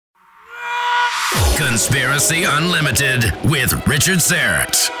Conspiracy Unlimited with Richard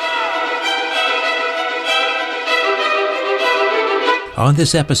Serrett. On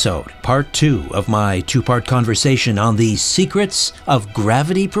this episode, part 2 of my 2-part conversation on the secrets of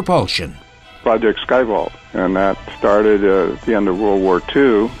gravity propulsion. Project Skyvault, and that started at the end of World War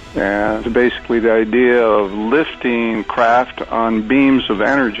II, and it's basically the idea of lifting craft on beams of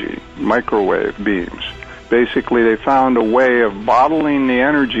energy, microwave beams. Basically, they found a way of bottling the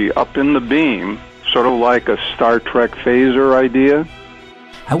energy up in the beam, sort of like a Star Trek phaser idea.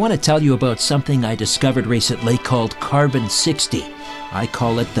 I want to tell you about something I discovered recently called carbon-60. I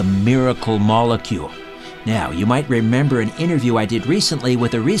call it the miracle molecule. Now, you might remember an interview I did recently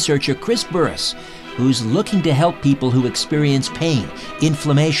with a researcher, Chris Burris, who's looking to help people who experience pain,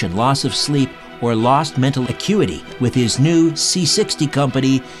 inflammation, loss of sleep, or lost mental acuity with his new C60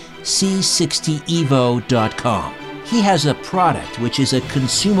 company, C60evo.com. He has a product which is a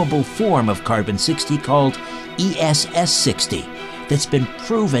consumable form of carbon-60 called ESS60 that's been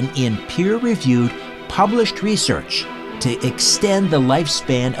proven in peer-reviewed, published research to extend the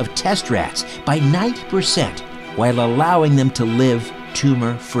lifespan of test rats by 90% while allowing them to live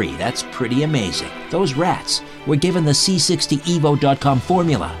tumor-free. That's pretty amazing. Those rats were given the C60evo.com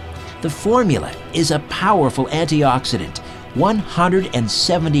formula. The formula is a powerful antioxidant,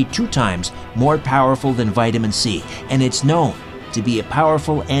 172 times more powerful than vitamin C, and it's known to be a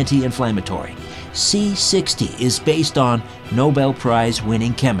powerful anti-inflammatory. C60 is based on Nobel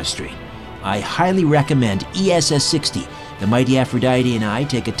Prize-winning chemistry. I highly recommend ESS60. The mighty Aphrodite and I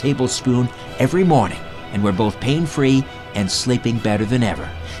take a tablespoon every morning, and we're both pain-free and sleeping better than ever.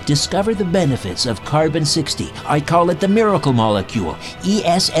 Discover the benefits of carbon-60. I call it the miracle molecule,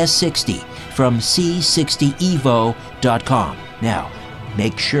 ESS60, from C60evo.com. Now,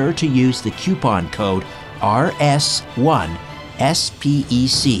 make sure to use the coupon code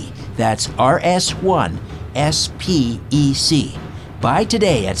RS1SPEC. That's RS1SPEC. Buy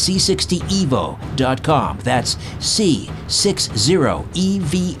today at C60evo.com. That's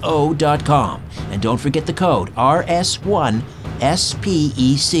C60evo.com. And don't forget the code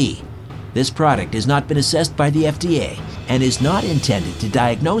RS1SPEC. This product has not been assessed by the FDA and is not intended to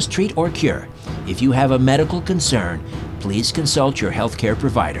diagnose, treat, or cure. If you have a medical concern, please consult your healthcare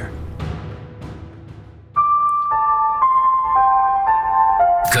provider.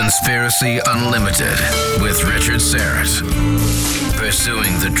 Conspiracy Unlimited with Richard Serrett.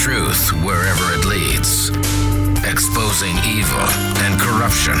 Pursuing the truth wherever it leads. Exposing evil and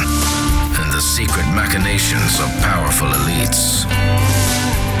corruption and the secret machinations of powerful elites.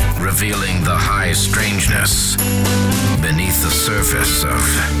 Revealing the high strangeness beneath the surface of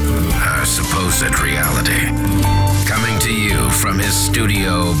our supposed reality. Coming to you from his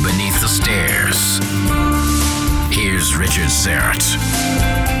studio beneath the stairs. Here's Richard Serrett.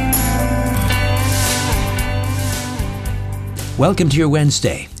 Welcome to your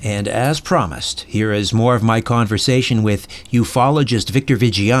Wednesday, and as promised, here is more of my conversation with ufologist Victor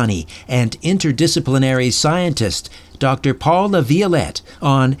Viggiani and interdisciplinary scientist Dr. Paul LaViolette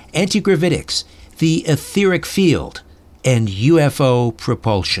on antigravitics, the etheric field, and UFO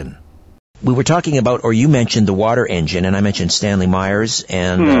propulsion. We were talking about, or you mentioned the water engine, and I mentioned Stanley Myers,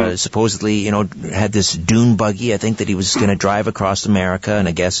 and supposedly, had this dune buggy, I think, that he was going to drive across America, and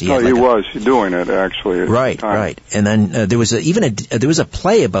I guess he had he was doing it, actually. Right. And then there was a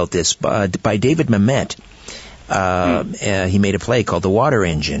play about this by David Mamet. He made a play called The Water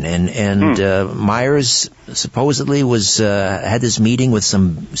Engine, and Myers supposedly had this meeting with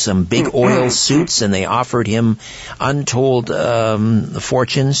some big oil suits, and they offered him untold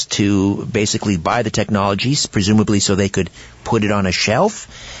fortunes to basically buy the technologies, presumably so they could put it on a shelf.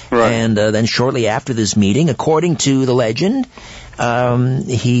 Right. And then shortly after this meeting, according to the legend,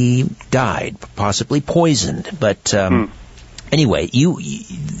 he died, possibly poisoned, but. Anyway,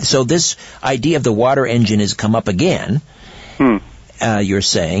 so this idea of the water engine has come up again, you're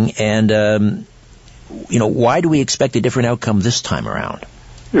saying, and, why do we expect a different outcome this time around?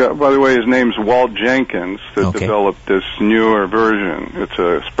 Yeah, by the way, his name's Walt Jenkins that developed this newer version. It's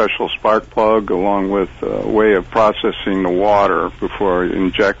a special spark plug along with a way of processing the water before you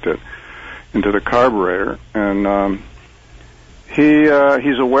inject it into the carburetor. And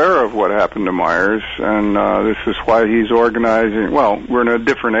he's aware of what happened to Myers, and this is why he's organizing. Well, we're in a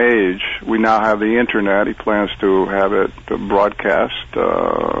different age. We now have the Internet. He plans to have it broadcast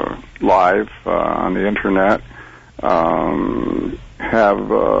live on the Internet.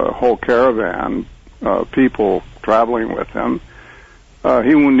 Have a whole caravan people traveling with him.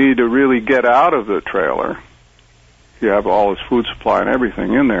 He will need to really get out of the trailer. You have all his food supply and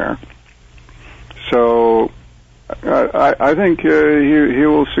everything in there. So I think he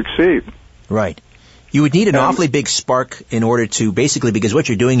will succeed. Right. You would need an awfully big spark in order to, basically, because what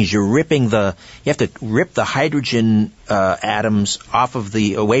you're doing is you have to rip the hydrogen atoms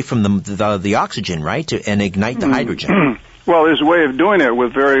away from the oxygen, right, and ignite the hydrogen. Well, there's a way of doing it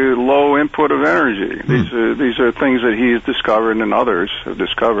with very low input of energy. These are things that he's discovered and others have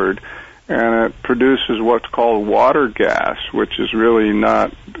discovered, and it produces what's called water gas, which is really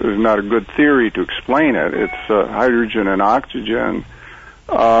not a good theory to explain it. It's hydrogen and oxygen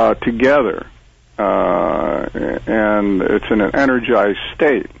together. And it's in an energized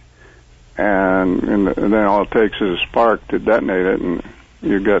state, and then all it takes is a spark to detonate it, and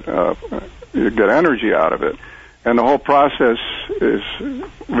you get energy out of it. And the whole process is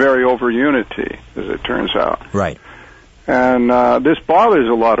very over unity, as it turns out. Right. And this bothers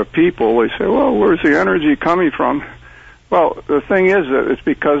a lot of people. They say, "Well, where's the energy coming from?" Well, the thing is that it's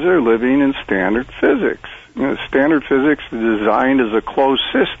because they're living in standard physics. Standard physics is designed as a closed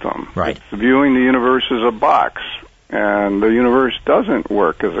system. Right. It's viewing the universe as a box, and the universe doesn't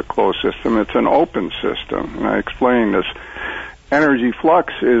work as a closed system. It's an open system. And I explained this energy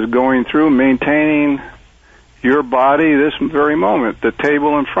flux is going through, maintaining your body this very moment, the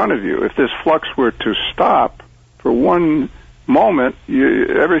table in front of you. If this flux were to stop for one moment,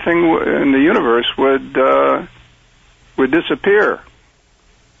 everything in the universe would disappear.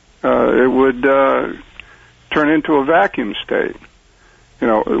 It would turn into a vacuum state.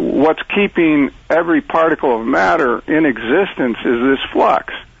 What's keeping every particle of matter in existence is this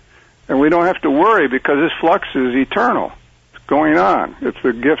flux. And we don't have to worry because this flux is eternal. It's going on. It's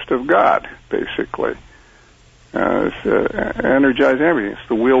the gift of God, basically. It's energizing everything. It's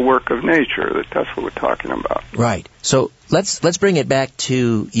the wheelwork of nature. That's what we're talking about. Right. So let's bring it back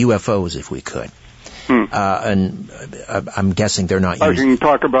to UFOs, if we could. And I'm guessing they're not used. I can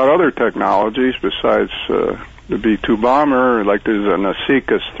talk about other technologies besides the B-2 bomber. Like there's a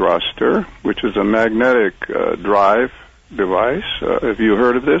Nasicus thruster, which is a magnetic drive device. Have you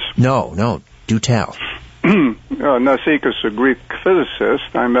heard of this? No. Do tell. Nasicus, a Greek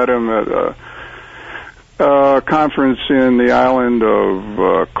physicist. I met him at a conference in the island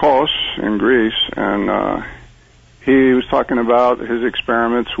of Kos in Greece, and he was talking about his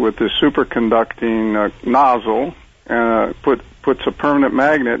experiments with this superconducting nozzle, and puts a permanent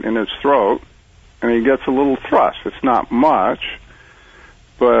magnet in his throat, and he gets a little thrust. It's not much,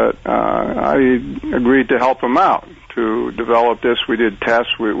 but I agreed to help him out to develop this. We did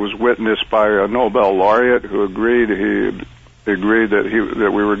tests. It was witnessed by a Nobel laureate who agreed. He agreed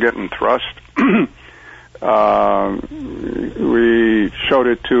that we were getting thrust. We showed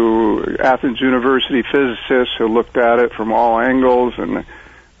it to Athens University physicists who looked at it from all angles, and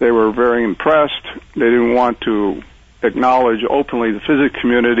they were very impressed. They didn't want to acknowledge openly the physics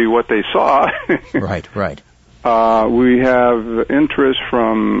community what they saw. Right. We have interest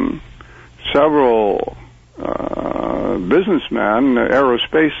from several businessmen,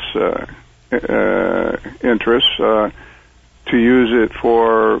 aerospace interests, to use it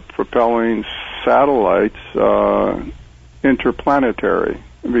for propelling satellites interplanetary,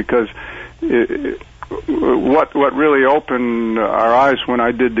 because what really opened our eyes when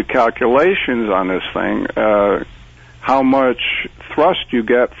I did the calculations on this thing, how much thrust you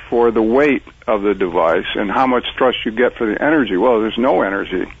get for the weight of the device and how much thrust you get for the energy. Well, there's no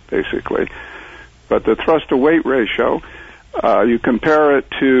energy, basically. But the thrust-to-weight ratio, you compare it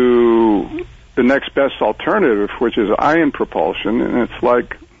to the next best alternative, which is ion propulsion, and it's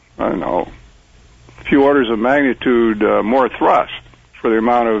like, I don't know, a few orders of magnitude more thrust for the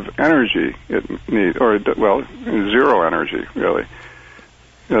amount of energy it needs, zero energy, really.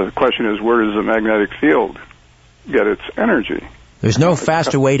 The question is, where does the magnetic field get its energy? There's no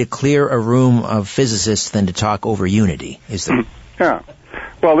faster way to clear a room of physicists than to talk over unity, is there? Yeah.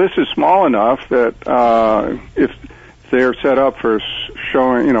 Well, this is small enough that if they're set up for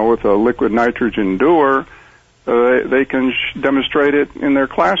showing, with a liquid nitrogen dewar, they can demonstrate it in their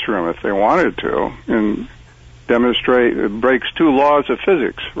classroom if they wanted to, and demonstrate it breaks two laws of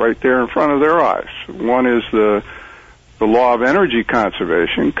physics right there in front of their eyes. One is the law of energy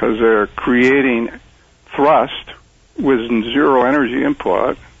conservation, because they're creating thrust with zero energy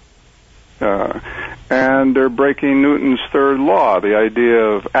input, and they're breaking Newton's third law, the idea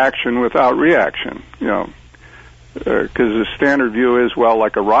of action without reaction, because the standard view is, well,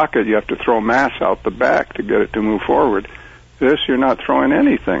 like a rocket, you have to throw mass out the back to get it to move forward. This, you're not throwing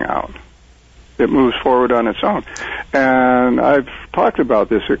anything out. It moves forward on its own. And I've talked about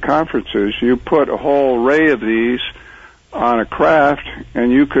this at conferences. You put a whole array of these on a craft,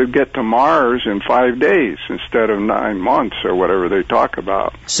 and you could get to Mars in 5 days instead of 9 months or whatever they talk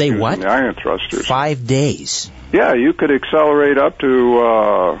about. Say what? The ion thrusters. 5 days? Yeah, you could accelerate up to,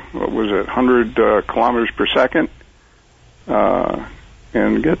 100 100 kilometers per second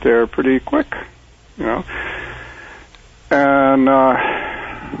and get there pretty quick, you know. And,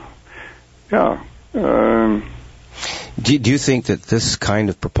 yeah. Do you think that this kind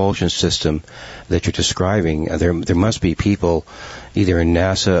of propulsion system that you're describing, there must be people either in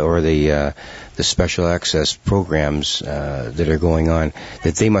NASA or the special access programs that are going on,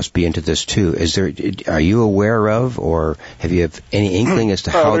 that they must be into this too? Are you aware of, or have you any inkling as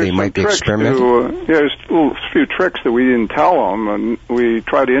to how they might be experimenting? There's a few tricks that we didn't tell them, and we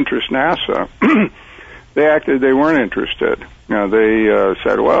tried to interest NASA. They weren't interested. You know, they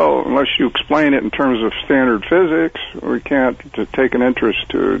said, well, unless you explain it in terms of standard physics, we can't take an interest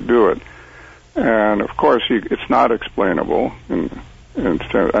to do it. And, of course, it's not explainable,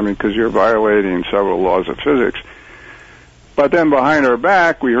 because you're violating several laws of physics. But then behind our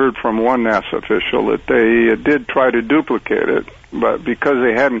back, we heard from one NASA official that they did try to duplicate it, but because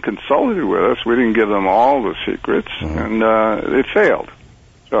they hadn't consulted with us, we didn't give them all the secrets, and it failed.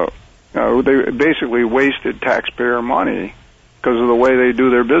 So they basically wasted taxpayer money because of the way they do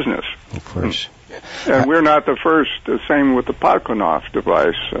their business. Of course. And we're not the first. The same with the Podklenov's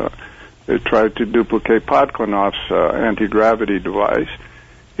device. They tried to duplicate Podklenov's anti-gravity device.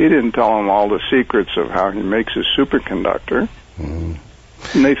 He didn't tell them all the secrets of how he makes his superconductor, and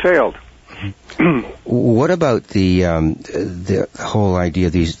they failed. What about the whole idea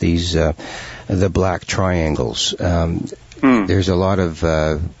of these the black triangles? There's a lot of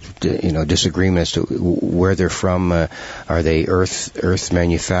disagreement as to where they're from. Are they Earth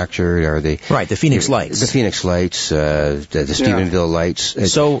manufactured? Are they the Phoenix Lights? The Phoenix Lights, the Stephenville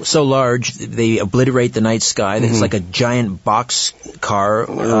Lights. So large they obliterate the night sky. It's like a giant box store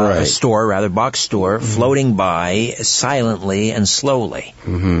floating by silently and slowly.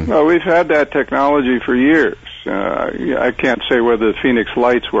 Well, we've had that technology for years. I can't say whether the Phoenix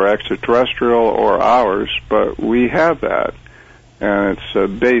Lights were extraterrestrial or ours, but we have that. And it's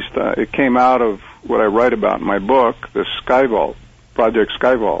based on, it came out of what I write about in my book, the Skyvault, Project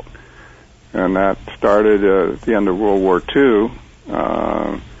Skyvault. And that started at the end of World War II.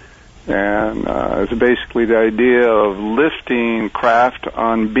 It's basically the idea of lifting craft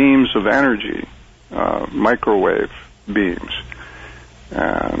on beams of energy, microwave beams.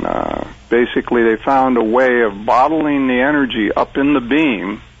 And basically they found a way of bottling the energy up in the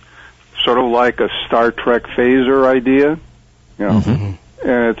beam, sort of like a Star Trek phaser idea. You know?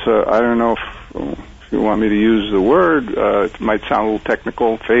 And it's I don't know if you want me to use the word, it might sound a little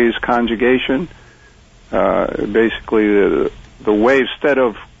technical, phase conjugation. Basically the wave, instead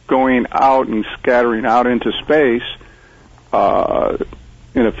of going out and scattering out into space,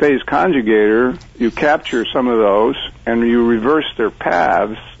 in a phase conjugator, you capture some of those and you reverse their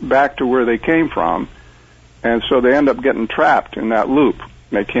paths back to where they came from, and so they end up getting trapped in that loop.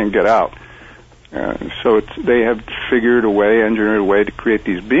 They can't get out. So they have engineered a way to create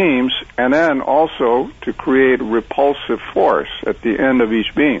these beams, and then also to create a repulsive force at the end of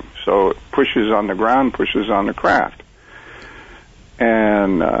each beam. So it pushes on the ground, pushes on the craft.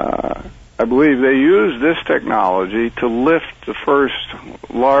 And I believe they used this technology to lift the first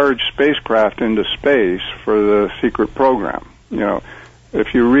large spacecraft into space for the secret program. You know,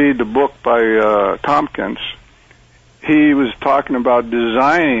 if you read the book by Tompkins, he was talking about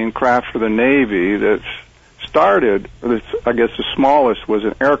designing craft for the Navy that started, I guess the smallest was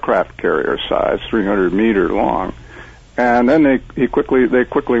an aircraft carrier size, 300 meter long. And then they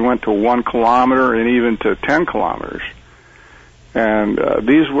quickly went to 1 kilometer and even to 10 kilometers. And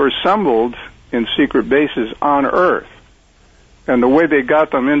these were assembled in secret bases on Earth. And the way they got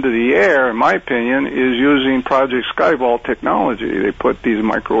them into the air, in my opinion, is using Project Skyvault technology. They put these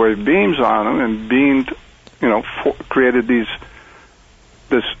microwave beams on them and beamed, created these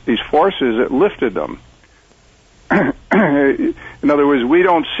forces that lifted them. In other words, we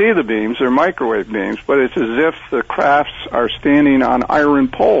don't see the beams; they're microwave beams, but it's as if the crafts are standing on iron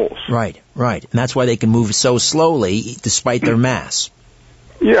poles. Right. And that's why they can move so slowly, despite their mass.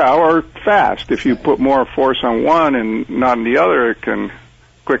 Yeah, or fast. If you put more force on one and not on the other, it can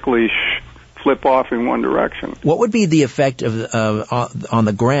quickly flip off in one direction. What would be the effect of on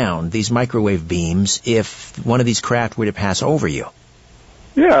the ground, these microwave beams, if one of these craft were to pass over you?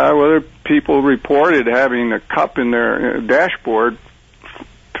 Yeah, well, people reported having a cup in their dashboard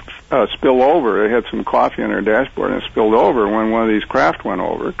spill over. They had some coffee on their dashboard and it spilled over when one of these craft went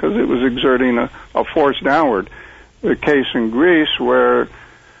over because it was exerting a force downward. The case in Greece where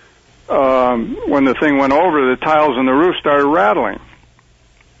when the thing went over, the tiles in the roof started rattling,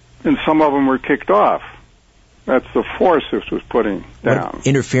 and some of them were kicked off. That's the force this was putting down.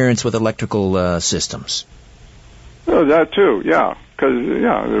 Interference with electrical systems. Oh, that too, yeah. because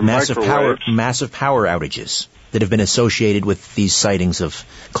they're massive power outages that have been associated with these sightings of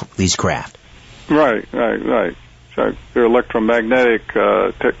these craft. Right. So they're electromagnetic,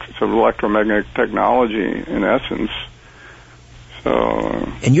 electromagnetic technology in essence. So.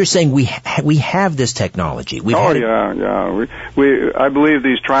 And you're saying we have this technology. I believe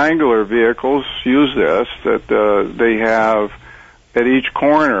these triangular vehicles use this. That they have at each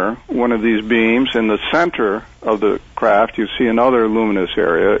corner one of these beams. In the center of the craft, you see another luminous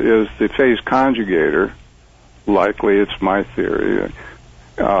area. Is the phase conjugator? Likely, it's my theory,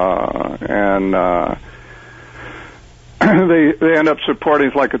 and they end up supporting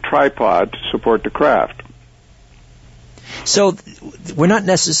it like a tripod to support the craft. So we're not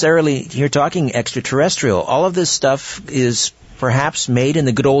necessarily here talking extraterrestrial. All of this stuff is perhaps made in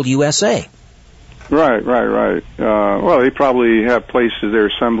the good old USA. Right. Well, they probably have places they're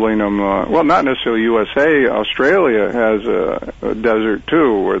assembling them. Well, not necessarily USA. Australia has a desert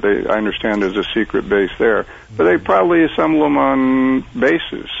too, where I understand there's a secret base there. But they probably assemble them on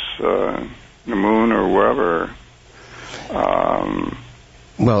bases, the moon or wherever.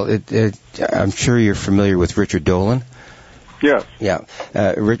 Well, I'm sure you're familiar with Richard Dolan. Yes. Yeah.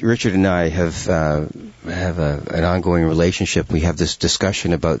 Richard and I have an ongoing relationship. We have this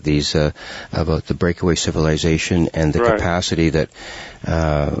discussion about about the breakaway civilization and the capacity that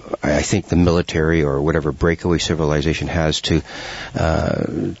I think the military or whatever breakaway civilization has to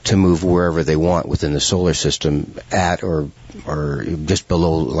move wherever they want within the solar system at or just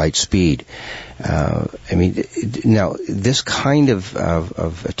below light speed. Now this kind of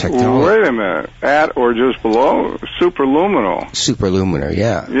technology. Well, wait a minute, at or just below superluminal. Superluminal,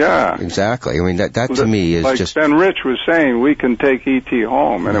 yeah. Yeah. Exactly. That to me is like just. Ben Rich was saying, we can take ET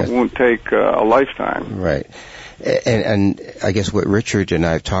home, and it won't take a lifetime. Right. And I guess what Richard and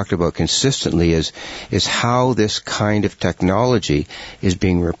I have talked about consistently is how this kind of technology is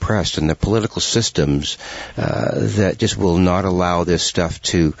being repressed in the political systems that just will not allow this stuff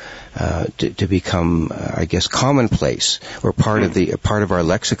to become, I guess, commonplace or part of our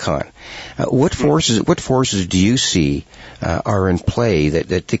lexicon. What forces do you see are in play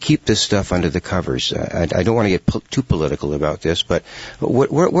that to keep this stuff under the covers? I don't want to get too political about this, but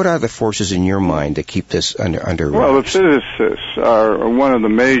what are the forces in your mind that keep this under? Well, the physicists are one of the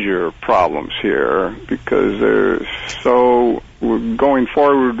major problems here because they're so going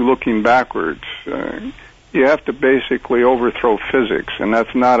forward, looking backwards. You have to basically overthrow physics, and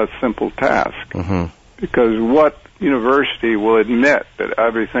that's not a simple task. Mm-hmm. Because what university will admit that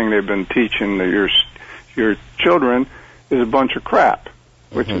everything they've been teaching your children is a bunch of crap,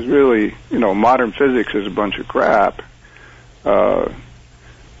 which is really, modern physics is a bunch of crap.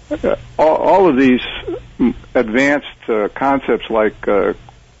 All of these advanced concepts like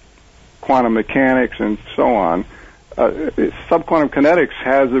quantum mechanics and so on, subquantum kinetics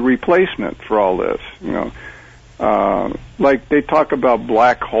has a replacement for all this. Like they talk about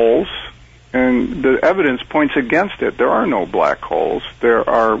black holes, and the evidence points against it. There are no black holes.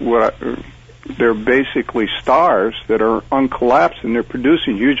 They're basically stars that are uncollapsed, and they're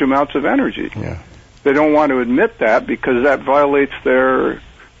producing huge amounts of energy. Yeah. They don't want to admit that because that violates their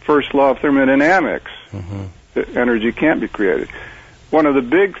first law of thermodynamics. Mm-hmm. That energy can't be created. One of the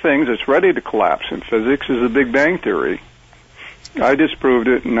big things that's ready to collapse in physics is the Big Bang Theory. I disproved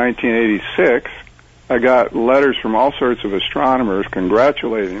it in 1986. I got letters from all sorts of astronomers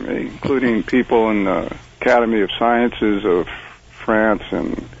congratulating me, including people in the Academy of Sciences of France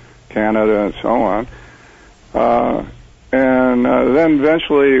and Canada and so on. And then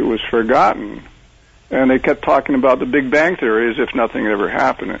eventually it was forgotten. And they kept talking about the Big Bang Theory as if nothing had ever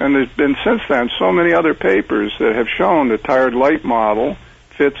happened. And there's been since then so many other papers that have shown the tired light model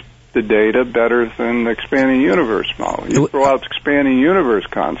fits the data better than the expanding universe model. You throw out the expanding universe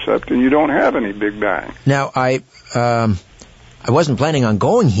concept and you don't have any Big Bang. Now, I wasn't planning on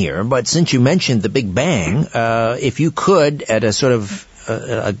going here, but since you mentioned the Big Bang, if you could, at a sort of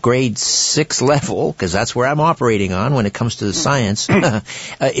a grade 6 level, because that's where I'm operating on when it comes to the science,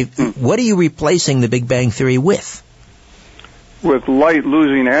 what are you replacing the Big Bang Theory with? With light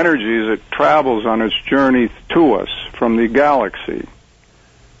losing energy as it travels on its journey to us from the galaxy.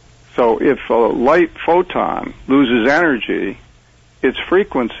 So if a light photon loses energy, its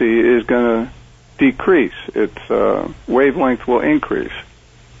frequency is going to decrease. Its wavelength will increase.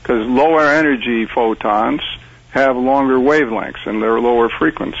 Because lower energy photons have longer wavelengths and they're lower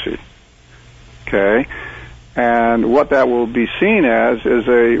frequency. Okay? And what that will be seen as is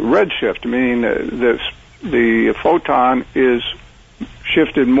a redshift, meaning that the photon is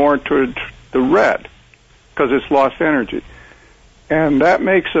shifted more toward the red because it's lost energy. And that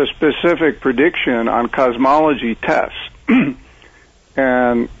makes a specific prediction on cosmology tests.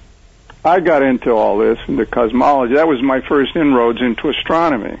 And I got into all this, into cosmology. That was my first inroads into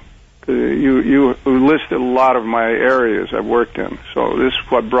astronomy. You listed a lot of my areas I've worked in. So this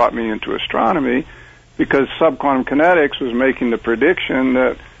is what brought me into astronomy, because subquantum kinetics was making the prediction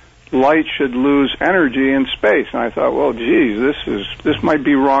that light should lose energy in space. And I thought, well, geez, this might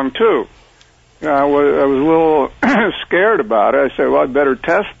be wrong too. I was a little scared about it. I said, well, I'd better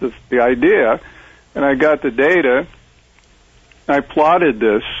test the idea. And I got the data. I plotted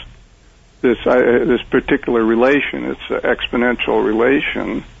this particular relation. It's an exponential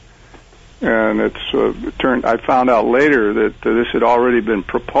relation, and I found out later that this had already been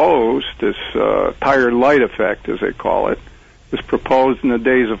proposed. This tired light effect, as they call it, was proposed in the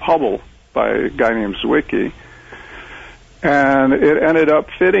days of Hubble by a guy named Zwicky, and it ended up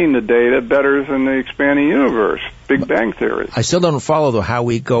fitting the data better than the expanding universe, Big Bang theory. I still don't follow though how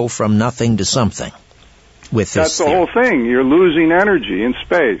we go from nothing to something. That's the whole thing. You're losing energy in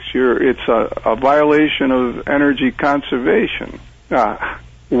space. It's a violation of energy conservation.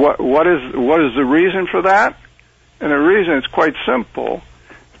 What is the reason for that? And the reason is quite simple.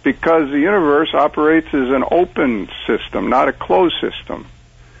 It's because the universe operates as an open system, not a closed system.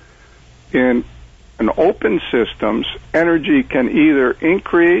 In an open systems, energy can either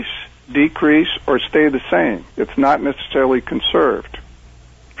increase, decrease, or stay the same. It's not necessarily conserved.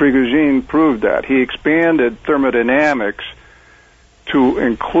 Prigogine proved that. He expanded thermodynamics to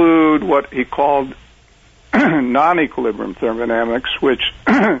include what he called non-equilibrium thermodynamics, which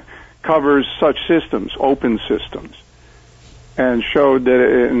covers such systems, open systems, and showed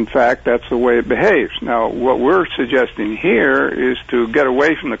that, in fact, that's the way it behaves. Now, what we're suggesting here is to get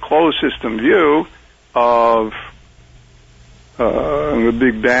away from the closed system view of the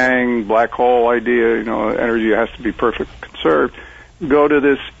Big Bang, black hole idea, energy has to be perfectly conserved. Go to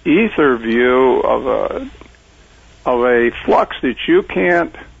this ether view of a flux that you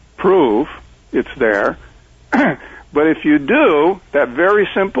can't prove it's there. But if you do, that very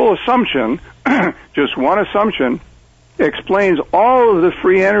simple assumption, just one assumption, explains all of the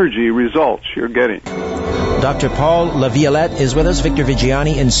free energy results you're getting. Dr. Paul LaViolette is with us, Victor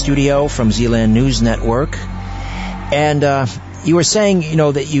Vigiani in studio from Zealand News Network. And you were saying,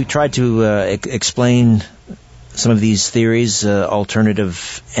 that you tried to explain some of these theories,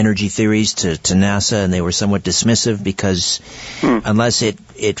 alternative energy theories to NASA, and they were somewhat dismissive because unless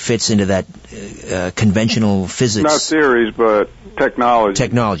it fits into that conventional physics... Not theories, but technology.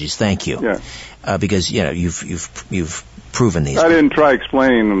 Technologies, thank you. Yeah. Because, you've proven these. I didn't try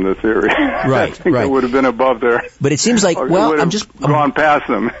explaining them, the theory. Right, I think it would have been above there. But it seems like, I'm gone past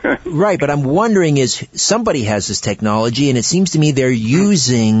them. Right, but I'm wondering is somebody has this technology, and it seems to me they are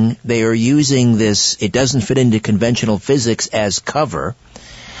using this, it doesn't fit into conventional physics as cover.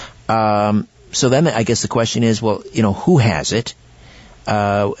 So then I guess the question is, who has it?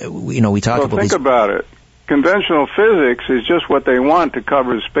 We talk about think about it. Conventional physics is just what they want to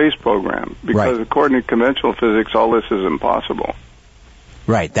cover the space program, because according to conventional physics, all this is impossible.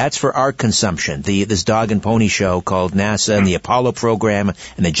 Right, that's for our consumption. This dog and pony show called NASA and the Apollo program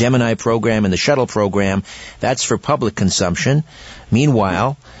and the Gemini program and the shuttle program, that's for public consumption.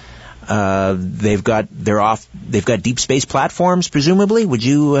 Meanwhile, they've got deep space platforms, presumably. Would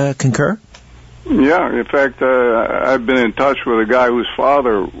you concur? Yeah, in fact, I've been in touch with a guy whose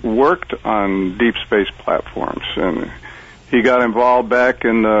father worked on deep space platforms, and he got involved back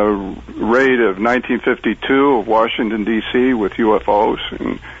in the raid of 1952 of Washington, D.C. with UFOs,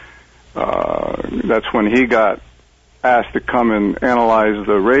 and that's when he got asked to come and analyze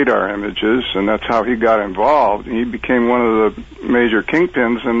the radar images, and that's how he got involved. He became one of the major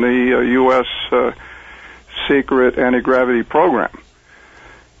kingpins in the U.S. Secret anti-gravity program.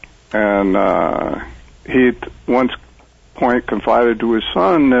 And he at one point confided to his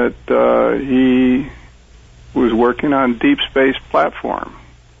son that he was working on deep space platform.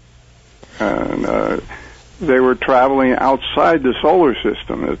 And they were traveling outside the solar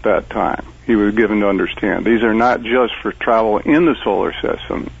system at that time. He was given to understand. These are not just for travel in the solar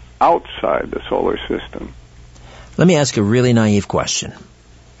system, outside the solar system. Let me ask a really naive question.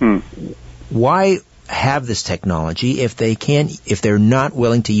 Why have this technology if they're not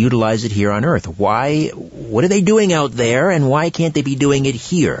willing to utilize it here on Earth? What are they doing out there, and why can't they be doing it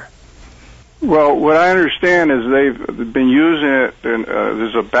here? Well, what I understand is they've been using it, and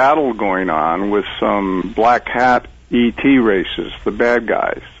there's a battle going on with some black hat ET races, the bad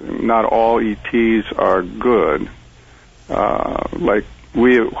guys. Not all ETs are good. Like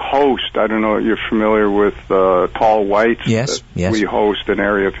we host, I don't know if you're familiar with Tall Whites. Yes. We host in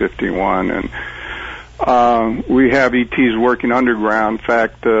Area 51, and we have ETs working underground. In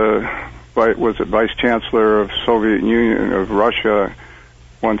fact, was it Vice Chancellor of Soviet Union of Russia,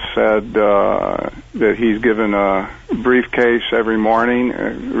 once said that he's given a briefcase every morning,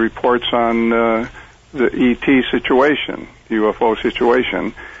 reports on the ET situation, UFO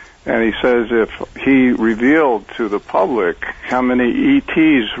situation, and he says if he revealed to the public how many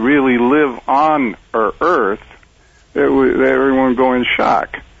ETs really live on our Earth, everyone would go in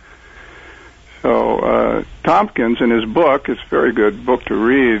shock. So Tompkins, in his book, it's a very good book to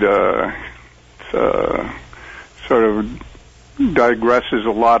read, sort of digresses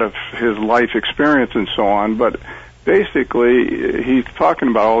a lot of his life experience and so on, but basically he's talking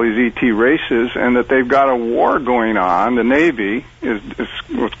about all these ET races and that they've got a war going on. The Navy is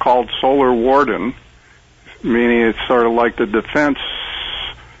what's called Solar Warden, meaning it's sort of like the defense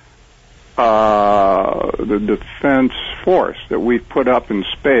force that we've put up in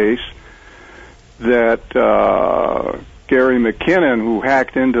space, that Gary McKinnon, who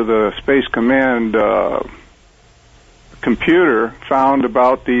hacked into the Space Command computer, found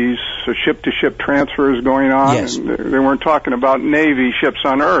about these ship-to-ship transfers going on. Yes. And they weren't talking about Navy ships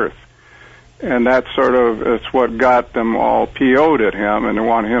on Earth. And that's what got them all PO'd at him, and they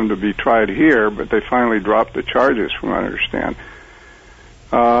want him to be tried here, but they finally dropped the charges, from what I understand.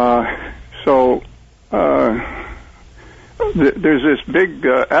 There's this big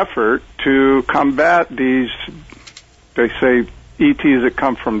effort to combat these, they say, ETs that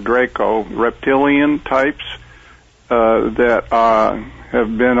come from Draco, reptilian types that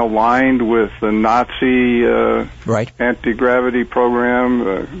have been aligned with the Nazi anti-gravity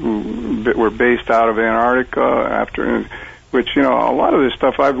program, who were based out of Antarctica, which, a lot of this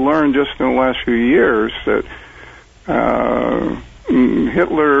stuff I've learned just in the last few years, that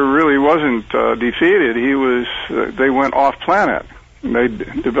Hitler really wasn't defeated. They went off planet. They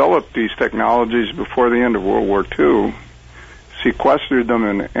developed these technologies before the end of World War II, sequestered them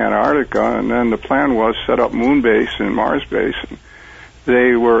in Antarctica, and then the plan was set up moon base and Mars base. And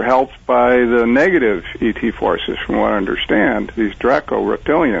they were helped by the negative ET forces, from what I understand, these Draco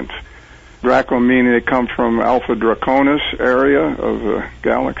reptilians. Draco meaning they come from Alpha Draconis area of the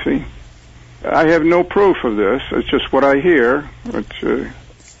galaxy. I have no proof of this. It's just what I hear, which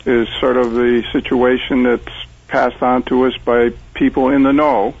is sort of the situation that's passed on to us by people in the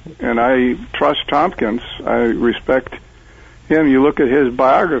know. And I trust Tompkins. I respect him. You look at his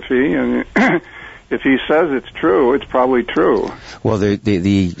biography, and if he says it's true, it's probably true. Well,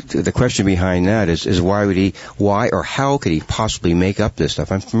 the question behind that is why or how could he possibly make up this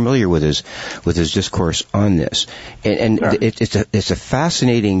stuff? I'm familiar with his discourse on this, and yeah. It's a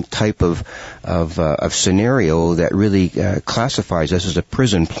fascinating type of scenario that really classifies us as a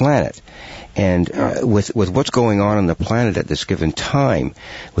prison planet. And with what's going on the planet at this given time,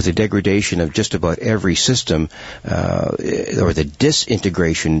 with the degradation of just about every system, or the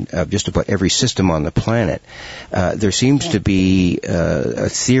disintegration of just about every system on the planet, there seems to be a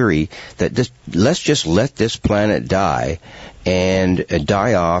theory that let's just let this planet die and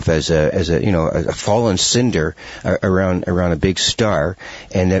die off as a fallen cinder around a big star,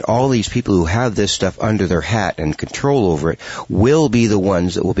 and that all these people who have this stuff under their hat and control over it will be the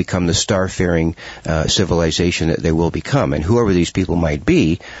ones that will become the star-faring civilization that they will become. And whoever these people might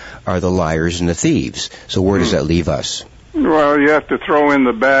be are the liars and the thieves. So where does that leave us? Well, you have to throw in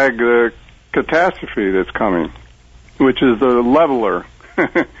the bag the catastrophe that's coming, which is the leveler.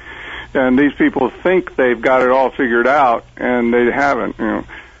 And these people think they've got it all figured out, and they haven't.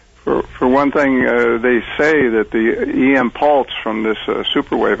 For one thing, they say that the EM pulse from this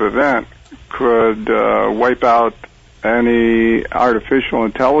superwave event could wipe out any artificial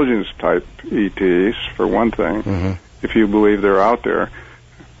intelligence type ETs, for one thing, if you believe they're out there,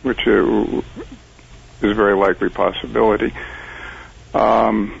 which is a very likely possibility.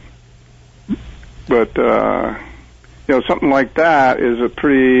 But something like that is a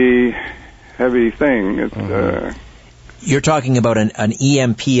pretty heavy thing. It's, You're talking about an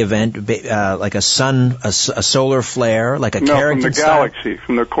EMP event, like a solar flare, like a Carrington from the galaxy,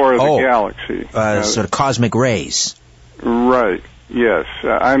 from the core of the galaxy. Sort of cosmic rays. Right, yes.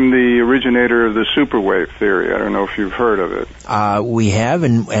 I'm the originator of the superwave theory. I don't know if you've heard of it. We have,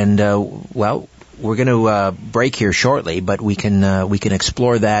 and we're going to break here shortly, but we can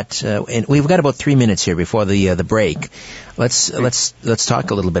explore that. And we've got about 3 minutes here before the break. Let's talk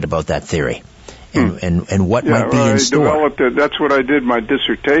a little bit about that theory and what might be in store. I developed it. That's what I did my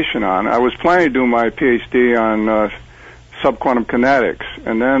dissertation on. I was planning to do my PhD on subquantum kinetics,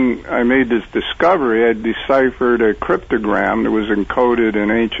 and then I made this discovery. I deciphered a cryptogram that was encoded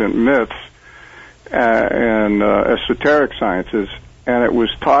in ancient myths and esoteric sciences, and it was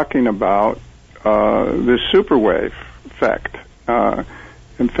talking about this superwave effect.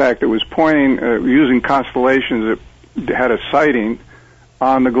 In fact, it was pointing, using constellations that had a sighting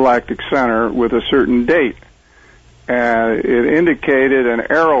on the galactic center with a certain date. And it indicated an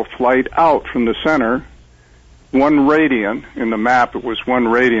arrow flight out from the center, 1 radian. In the map, it was 1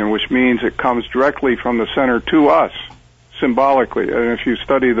 radian, which means it comes directly from the center to us, symbolically. And if you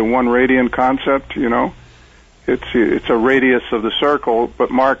study the 1 radian concept, you know, it's a radius of the circle, but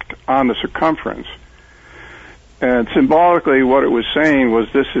marked on the circumference. And symbolically, what it was saying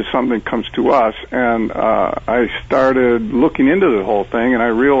was this is something that comes to us. And I started looking into the whole thing, and I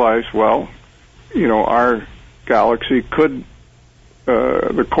realized, well, you know, our galaxy could,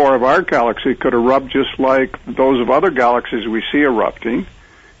 the core of our galaxy could erupt just like those of other galaxies we see erupting.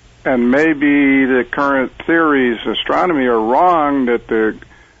 And maybe the current theories, astronomy, are wrong, that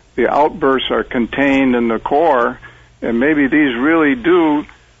the outbursts are contained in the core, and maybe these really do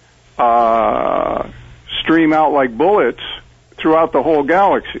stream out like bullets throughout the whole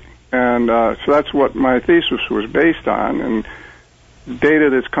galaxy. And so that's what my thesis was based on. And data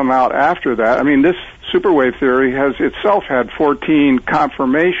that's come out after that, I mean, this superwave theory has itself had 14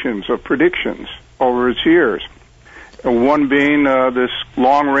 confirmations of predictions over its years. One being this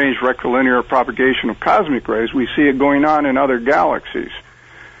long-range rectilinear propagation of cosmic rays. We see it going on in other galaxies.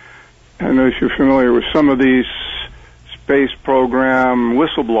 And if you're familiar with some of these space program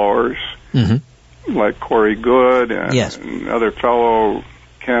whistleblowers, like Corey Good and another fellow,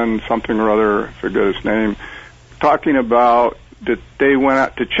 Ken something or other, I forget his name, talking about that they went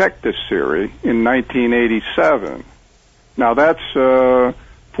out to check this theory in 1987. Now that's 4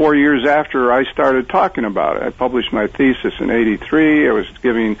 years after I started talking about it. I published my thesis in 83. I was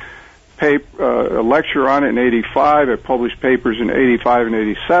giving a lecture on it in 85. I published papers in 85 and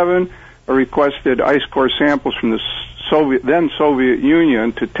 87. I requested ice core samples from the then Soviet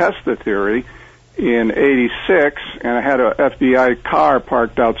Union to test the theory in 86, and I had a FBI car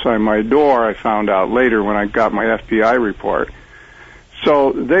parked outside my door, I found out later when I got my FBI report.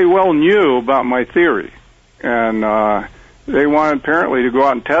 So they well knew about my theory, and they wanted apparently to go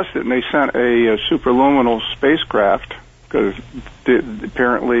out and test it, and they sent a superluminal spacecraft, because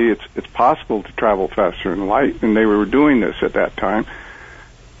apparently it's possible to travel faster than light, and they were doing this at that time,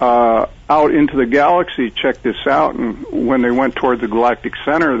 out into the galaxy, check this out, and when they went toward the galactic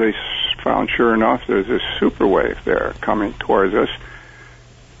center, they found, sure enough, there's this superwave there coming towards us.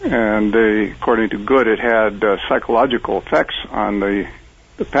 And they, according to Good, it had psychological effects on the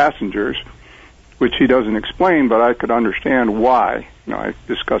passengers, which he doesn't explain, but I could understand why. You know, I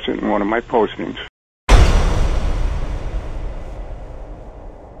discuss it in one of my postings.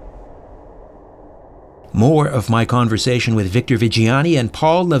 More of my conversation with Victor Viggiani and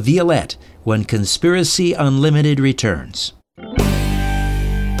Paul LaViolette when Conspiracy Unlimited returns.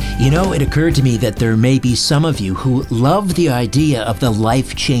 You know, it occurred to me that there may be some of you who love the idea of the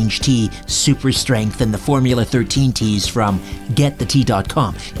Life Change Tea Super Strength and the Formula 13 teas from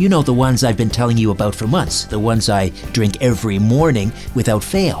GetTheTea.com. You know, the ones I've been telling you about for months, the ones I drink every morning without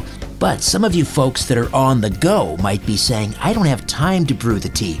fail. But some of you folks that are on the go might be saying, I don't have time to brew the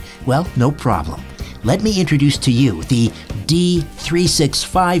tea. Well, no problem. Let me introduce to you the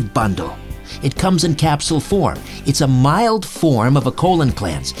D365 bundle. It comes in capsule form. It's a mild form of a colon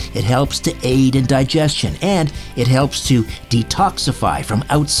cleanse. It helps to aid in digestion, and it helps to detoxify from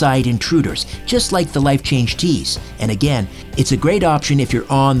outside intruders, just like the Life Change teas. And again, it's a great option if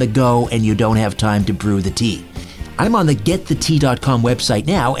you're on the go and you don't have time to brew the tea. I'm on the GetTheTea.com website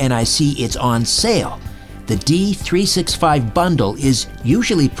now, and I see it's on sale. The D365 bundle is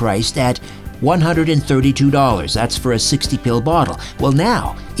usually priced at $132. That's for a 60-pill bottle. Well,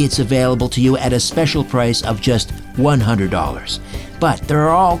 now it's available to you at a special price of just $100. But there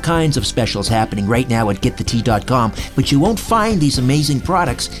are all kinds of specials happening right now at GetTheTea.com, but you won't find these amazing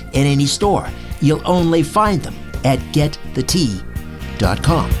products in any store. You'll only find them at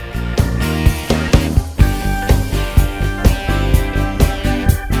GetTheTea.com.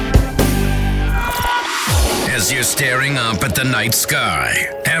 As you're staring up at the night sky,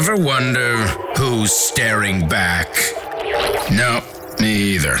 ever wonder who's staring back? No,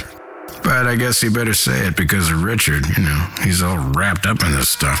 me either. But I guess you better say it because of Richard, you know, he's all wrapped up in this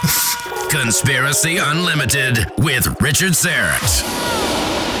stuff. Conspiracy Unlimited with Richard Serrett.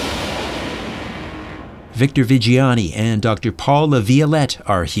 Victor Viggiani and Dr. Paul LaViolette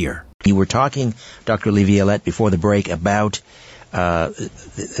are here. You were talking, Dr. LaViolette, before the break about the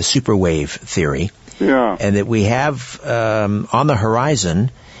superwave theory. Yeah. And that we have on the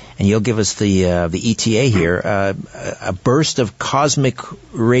horizon, and you'll give us the ETA here, a burst of cosmic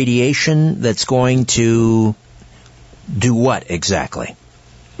radiation that's going to do what exactly?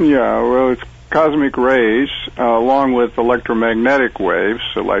 Yeah, well, it's cosmic rays, along with electromagnetic waves,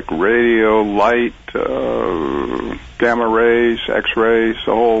 so like radio, light, gamma rays, X-rays,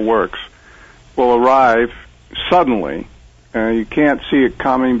 the whole works, will arrive suddenly. And you can't see it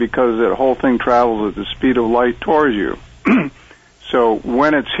coming because that whole thing travels at the speed of light towards you. So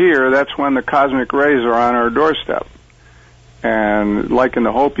when it's here, that's when the cosmic rays are on our doorstep. And like in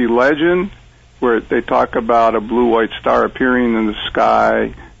the Hopi legend, where they talk about a blue-white star appearing in the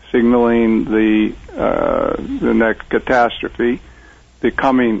sky, signaling the next catastrophe, the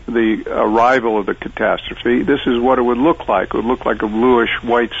arrival of the catastrophe. This is what it would look like. It would look like a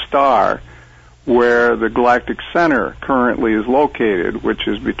bluish-white star, where the galactic center currently is located, which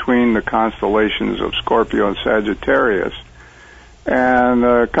is between the constellations of Scorpio and Sagittarius.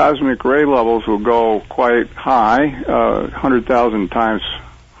 And cosmic ray levels will go quite high, 100,000 times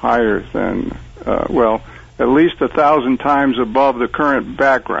higher than, at least 1,000 times above the current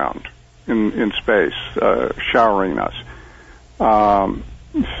background in space, showering us.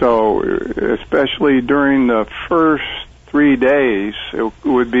 So especially during the first 3 days, it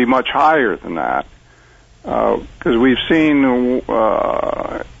would be much higher than that, because we've seen in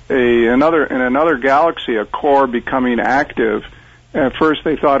another galaxy a core becoming active. At first,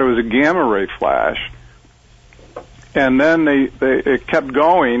 they thought it was a gamma ray flash, and then it kept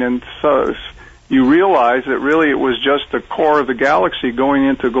going, and so you realize that really it was just the core of the galaxy going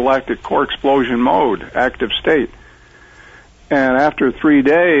into galactic core explosion mode, active state. And after 3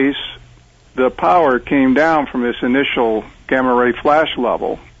 days, the power came down from this initial gamma ray flash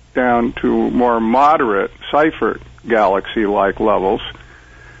level down to more moderate Seyfert galaxy-like levels,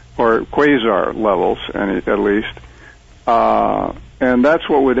 or quasar levels, at least. And that's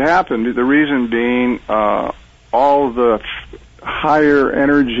what would happen. The reason being, all the higher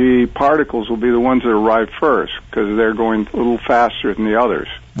energy particles will be the ones that arrive first, because they're going a little faster than the others.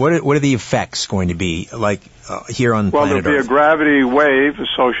 What are the effects going to be like here on planet Earth? Well, there'll be a gravity wave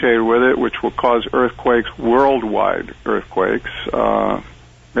associated with it, which will cause earthquakes, worldwide earthquakes,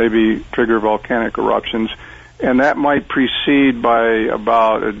 maybe trigger volcanic eruptions, and that might precede by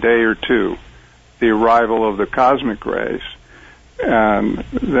about a day or two the arrival of the cosmic rays. And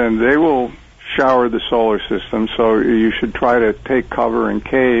then they will shower the solar system, so you should try to take cover in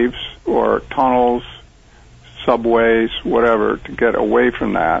caves or tunnels, subways, whatever, to get away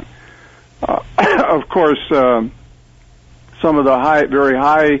from that. Of course, some of the very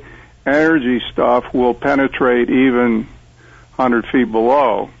high energy stuff will penetrate even 100 feet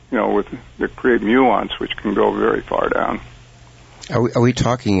below, with the create muons, which can go very far down. Are we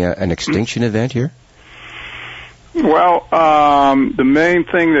talking an extinction event here? Well, the main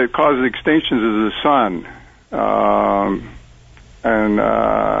thing that causes extinctions is the sun. And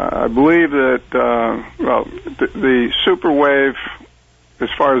I believe that, the super wave, as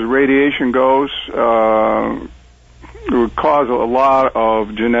far as radiation goes, it would cause a lot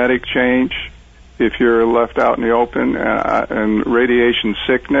of genetic change if you're left out in the open, and radiation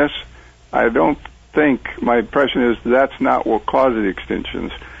sickness. I don't think, my impression is that's not what caused the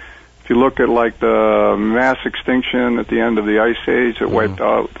extinctions. If you look at like the mass extinction at the end of the Ice Age that wiped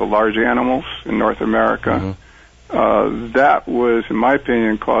out the large animals in North America, that was, in my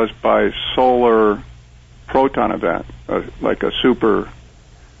opinion, caused by solar proton event, like a super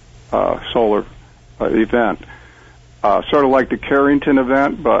solar event. Sort of like the Carrington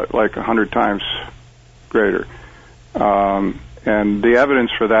event, but like 100 times greater. And the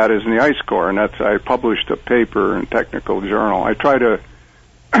evidence for that is in the ice core, and I published a paper in Technical Journal. I try to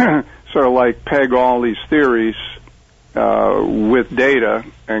sort of like peg all these theories with data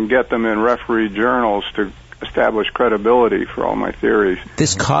and get them in referee journals to establish credibility for all my theories.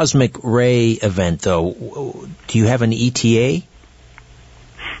 This cosmic ray event, though, do you have an ETA?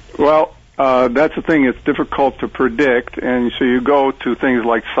 Well, that's the thing. It's difficult to predict, and so you go to things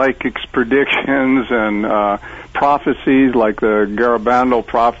like psychics' predictions and prophecies, like the Garabandal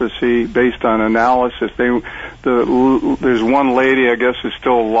prophecy, based on analysis. There's one lady, I guess, is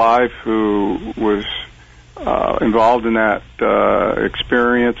still alive, who was involved in that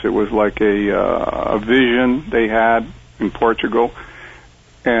experience. It was like a vision they had in Portugal,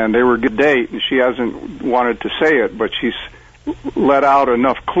 and they were good date, and she hasn't wanted to say it, but she's let out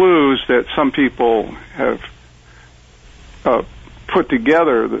enough clues that some people have put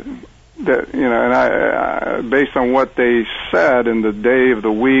together that and I based on what they said in the day of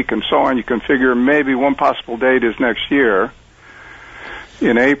the week and so on, you can figure maybe one possible date is next year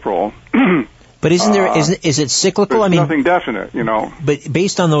in April. But isn't there? Is it cyclical? I mean, nothing definite, But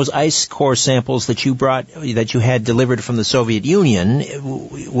based on those ice core samples that you had delivered from the Soviet Union,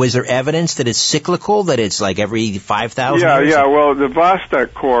 was there evidence that it's cyclical? That it's like every 5,000 years? Yeah. Well, the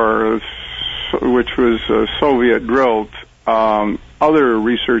Vostok core is which was Soviet drilled. Other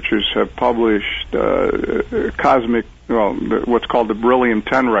researchers have published what's called the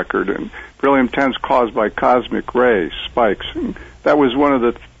beryllium-10 record, and beryllium-10 is caused by cosmic rays, spikes. And that was one of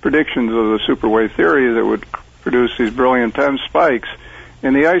the predictions of the superwave theory that would produce these beryllium-10 spikes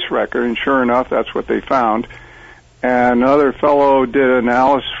in the ice record, and sure enough, that's what they found. And another fellow did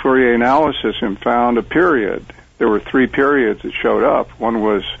Fourier analysis and found a period. There were 3 periods that showed up. One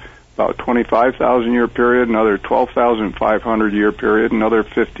was about 25,000-year period, another 12,500-year period, another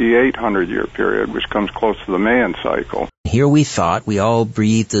 5,800-year period, which comes close to the Mayan cycle. Here we thought, we all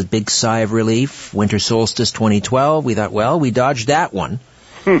breathed a big sigh of relief. Winter solstice 2012, we thought, well, we dodged that one.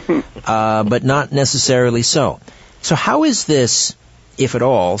 But not necessarily so. So how is this, if at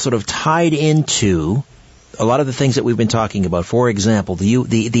all, sort of tied into a lot of the things that we've been talking about? For example,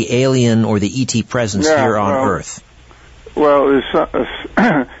 the alien or the ET presence here on Earth. Well,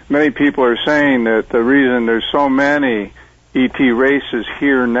 many people are saying that the reason there's so many ET races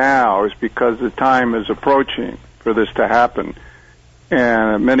here now is because the time is approaching for this to happen.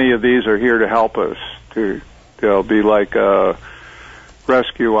 And many of these are here to help us. They'll be like a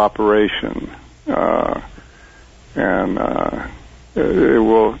rescue operation. The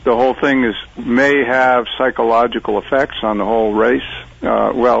whole thing may have psychological effects on the whole race. It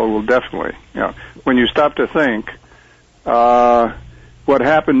will definitely. When you stop to think, what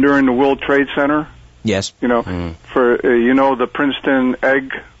happened during the World Trade Center? Yes. For the Princeton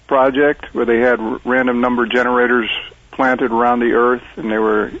Egg Project, where they had random number generators planted around the Earth, and they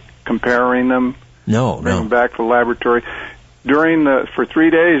were comparing them. Bring them back to the laboratory. For 3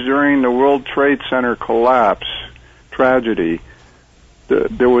 days during the World Trade Center collapse tragedy,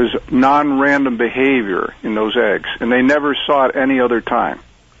 there was non-random behavior in those eggs, and they never saw it any other time.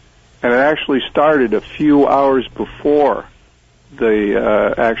 And it actually started a few hours before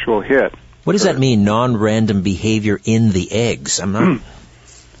the actual hit. What does that mean, non-random behavior in the eggs? I'm not...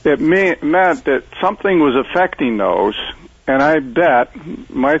 It meant that something was affecting those, and I bet,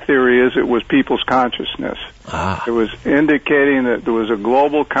 my theory is it was people's consciousness. It was indicating that there was a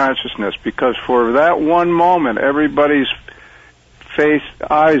global consciousness, because for that one moment, everybody's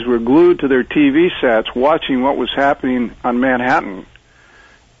eyes were glued to their TV sets watching what was happening on Manhattan.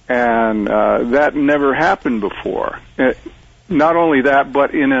 And that never happened before. Not only that,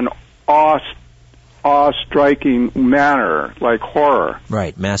 but in an awe-striking manner, like horror.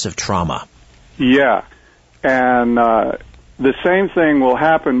 Right, massive trauma. Yeah. And the same thing will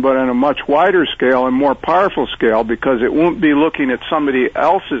happen, but on a much wider scale and more powerful scale, because it won't be looking at somebody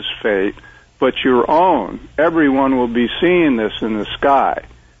else's fate, but your own. Everyone will be seeing this in the sky.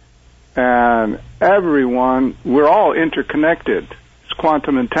 And we're all interconnected. It's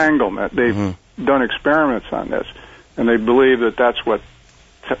quantum entanglement. They've done experiments on this, and they believe that that's what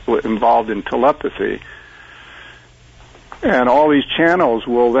involved in telepathy. And all these channels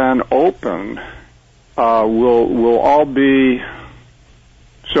will then open, will all be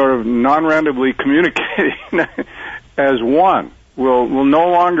sort of non-randomly communicating as one. Will no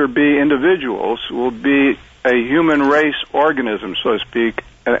longer be individuals, will be a human race organism, so to speak,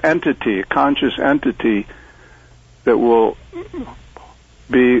 an entity, a conscious entity that will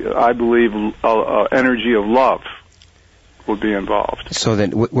be, I believe, energy of love will be involved. So then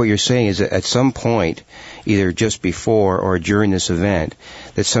what you're saying is that at some point, either just before or during this event,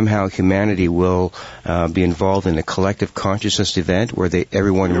 that somehow humanity will be involved in a collective consciousness event where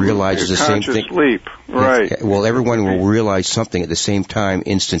everyone realizes the same thing. Conscious leap, right. Well, everyone will realize something at the same time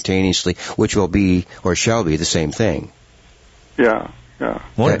instantaneously, which will be or shall be the same thing. Yeah.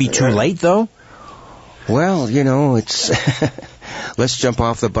 Won't it be too late, though? Well, it's... Let's jump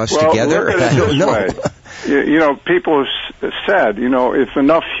off the bus together. Look at it this way. People have said, if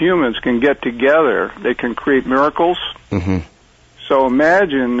enough humans can get together, they can create miracles. Mm-hmm. So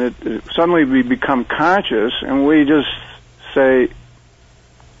imagine that suddenly we become conscious and we just say,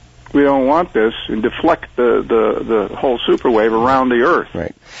 we don't want this, and deflect the whole superwave around the Earth.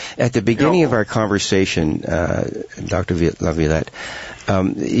 Right. At the beginning of our conversation, Dr. Laviolette,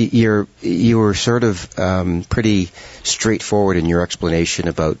 you were sort of pretty straightforward in your explanation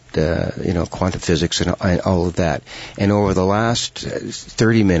about quantum physics and all of that. And over the last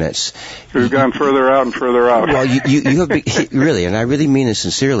 30 minutes, we've gone further out and further out. Well, you have really, and I really mean this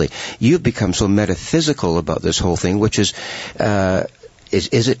sincerely. You've become so metaphysical about this whole thing, which is.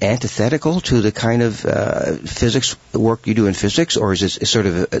 Is it antithetical to the kind of physics work you do in physics, or is it sort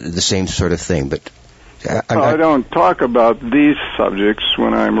of the same sort of thing? But I don't talk about these subjects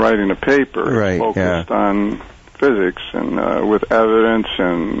when I'm writing a paper focused on physics and with evidence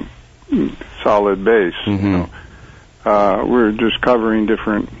and solid base. Mm-hmm. We're just covering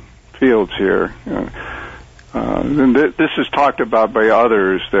different fields here. And this is talked about by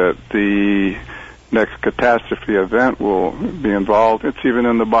others, that the next catastrophe event will be involved. It's even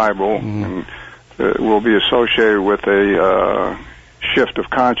in the Bible, and it will be associated with a shift of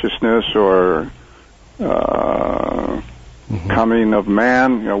consciousness or coming of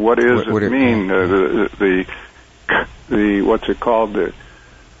man. You know, what does it mean? The what's it called?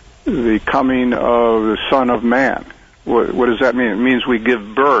 The coming of the Son of Man. What does that mean? It means we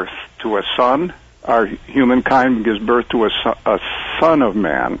give birth to a son. Our humankind gives birth to a son of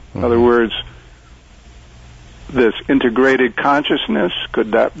man. In other words, this integrated consciousness,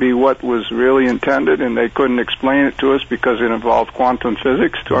 could that be what was really intended, and they couldn't explain it to us because it involved quantum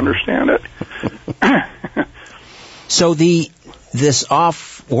physics to understand it? So this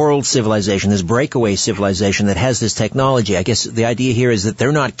off-world civilization, this breakaway civilization that has this technology, I guess the idea here is that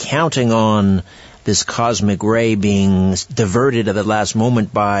they're not counting on this cosmic ray being diverted at the last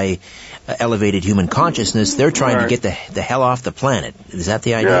moment by elevated human consciousness. They're trying to get the hell off the planet. Is that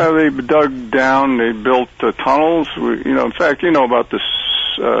the idea? Yeah, they dug down, they built tunnels. In fact, you know about this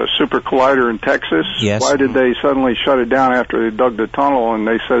super collider in Texas? Yes. Why did they suddenly shut it down after they dug the tunnel? And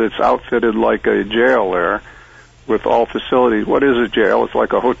they said it's outfitted like a jail there with all facilities. What is a jail? It's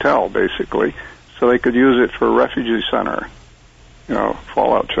like a hotel, basically. So they could use it for a refugee center,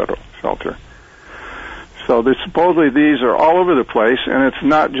 fallout shelter. So supposedly these are all over the place, and it's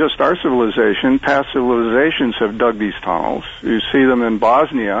not just our civilization. Past civilizations have dug these tunnels. You see them in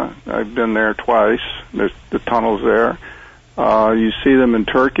Bosnia. I've been there twice. There's the tunnels there. You see them in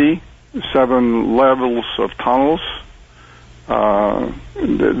Turkey, 7 levels of tunnels.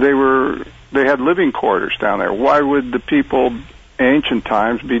 They had living quarters down there. Why would the people ancient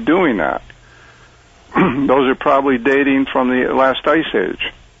times be doing that? Those are probably dating from the last ice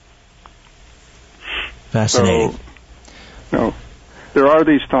age. Fascinating. So, there are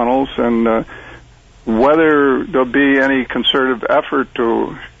these tunnels, and whether there'll be any concerted effort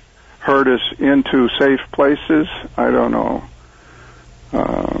to herd us into safe places, I don't know.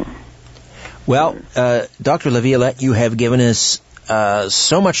 Dr. Laviolette, you have given us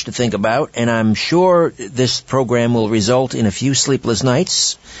so much to think about, and I'm sure this program will result in a few sleepless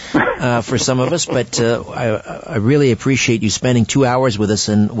nights for some of us, but I really appreciate you spending 2 hours with us,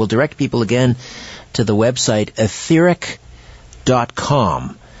 and we'll direct people again to the website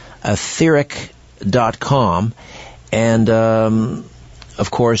etheric.com, and of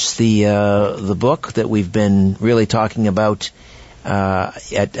course the book that we've been really talking about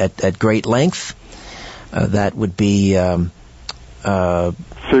at great length, that would be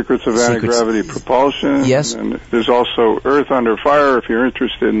Secrets of Anti-Gravity Propulsion. Yes. And there's also Earth Under Fire if you're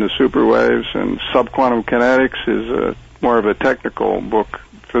interested in the superwaves, and Subquantum Kinetics is more of a technical book,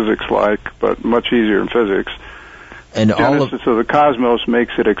 physics-like, but much easier in physics. And Genesis of the Cosmos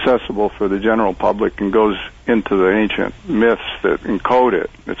makes it accessible for the general public and goes into the ancient myths that encode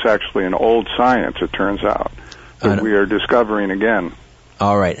it. It's actually an old science, it turns out, that we are discovering again.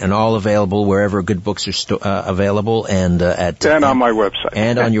 All right, and all available wherever good books are available, and on my website.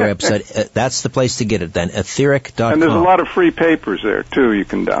 And on your website. That's the place to get it then, etheric.com. And there's a lot of free papers there, too, you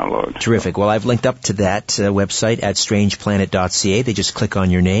can download. Terrific. Well, I've linked up to that website at strangeplanet.ca. They just click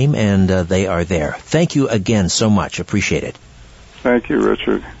on your name, and they are there. Thank you again so much. Appreciate it. Thank you,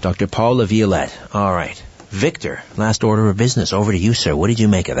 Richard. Dr. Paul Laviolette. All right. Victor, last order of business. Over to you, sir. What did you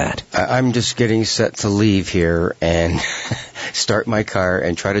make of that? I'm just getting set to leave here and start my car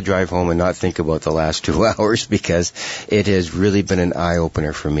and try to drive home and not think about the last 2 hours, because it has really been an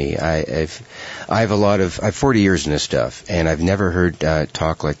eye-opener for me. I've 40 years in this stuff, and I've never heard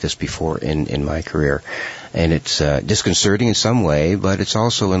talk like this before in my career. And it's disconcerting in some way, but it's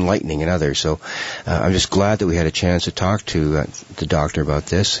also enlightening in others. So I'm just glad that we had a chance to talk to the doctor about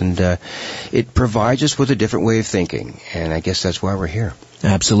this, and it provides us with a different way of thinking, and I guess that's why we're here.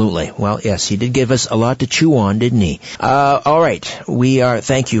 Absolutely. Well, yes, he did give us a lot to chew on, didn't he? All right.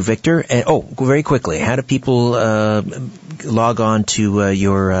 Thank you, Victor. Very quickly, how do people log on to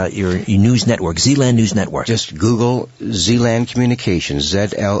your news network, Zealand News Network? Just Google Zealand Communications,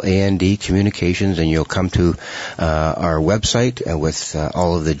 Z-L-A-N-D Communications, and you'll come to our website with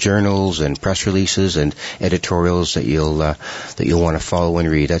all of the journals and press releases and editorials that you'll want to follow and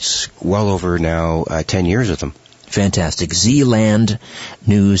read. That's well over now 10 years of them. Fantastic. Zealand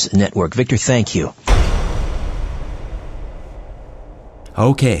News Network. Victor, thank you.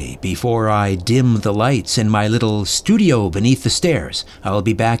 Okay, before I dim the lights in my little studio beneath the stairs, I'll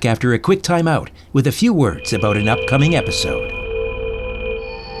be back after a quick timeout with a few words about an upcoming episode.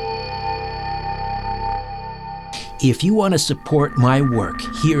 If you want to support my work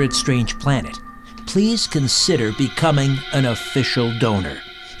here at Strange Planet, please consider becoming an official donor.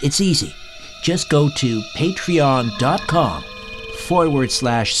 It's easy. Just go to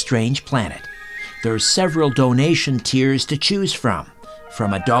patreon.com/Strange Planet. There are several donation tiers to choose from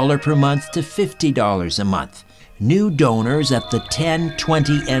 $1 per month to $50 a month. New donors at the $10,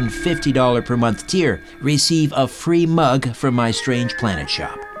 $20, and $50 per month tier receive a free mug from my Strange Planet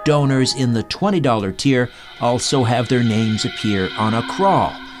shop. Donors in the $20 tier also have their names appear on a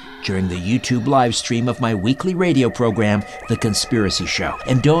crawl during the YouTube live stream of my weekly radio program, The Conspiracy Show.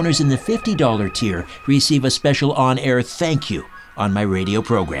 And donors in the $50 tier receive a special on-air thank you on my radio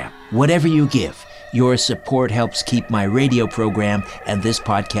program. Whatever you give, your support helps keep my radio program and this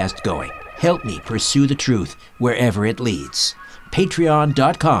podcast going. Help me pursue the truth wherever it leads.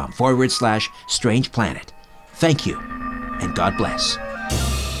 Patreon.com/Strange Planet. Thank you, and God bless.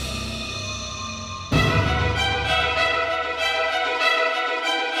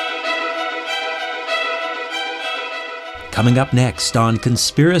 Coming up next on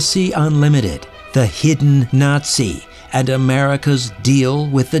Conspiracy Unlimited, the hidden Nazi and America's deal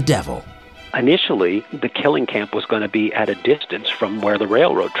with the devil. Initially, the killing camp was going to be at a distance from where the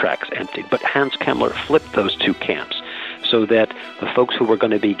railroad tracks emptied, but Hans Kemmler flipped those two camps so that the folks who were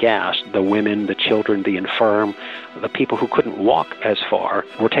going to be gassed, the women, the children, the infirm, the people who couldn't walk as far,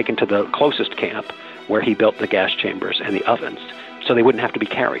 were taken to the closest camp where he built the gas chambers and the ovens, so they wouldn't have to be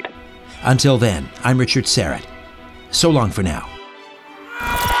carried. Until then, I'm Richard Serrett. So long for now.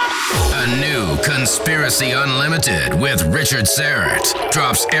 A new Conspiracy Unlimited with Richard Serrett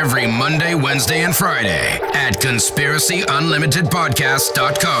drops every Monday, Wednesday, and Friday at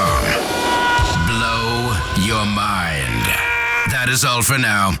conspiracyunlimitedpodcast.com. Blow your mind. That is all for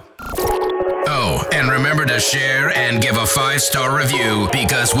now. Oh, and remember to share and give a 5-star review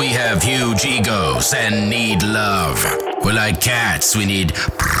because we have huge egos and need love. We're like cats. We need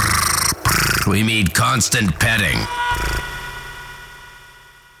constant petting.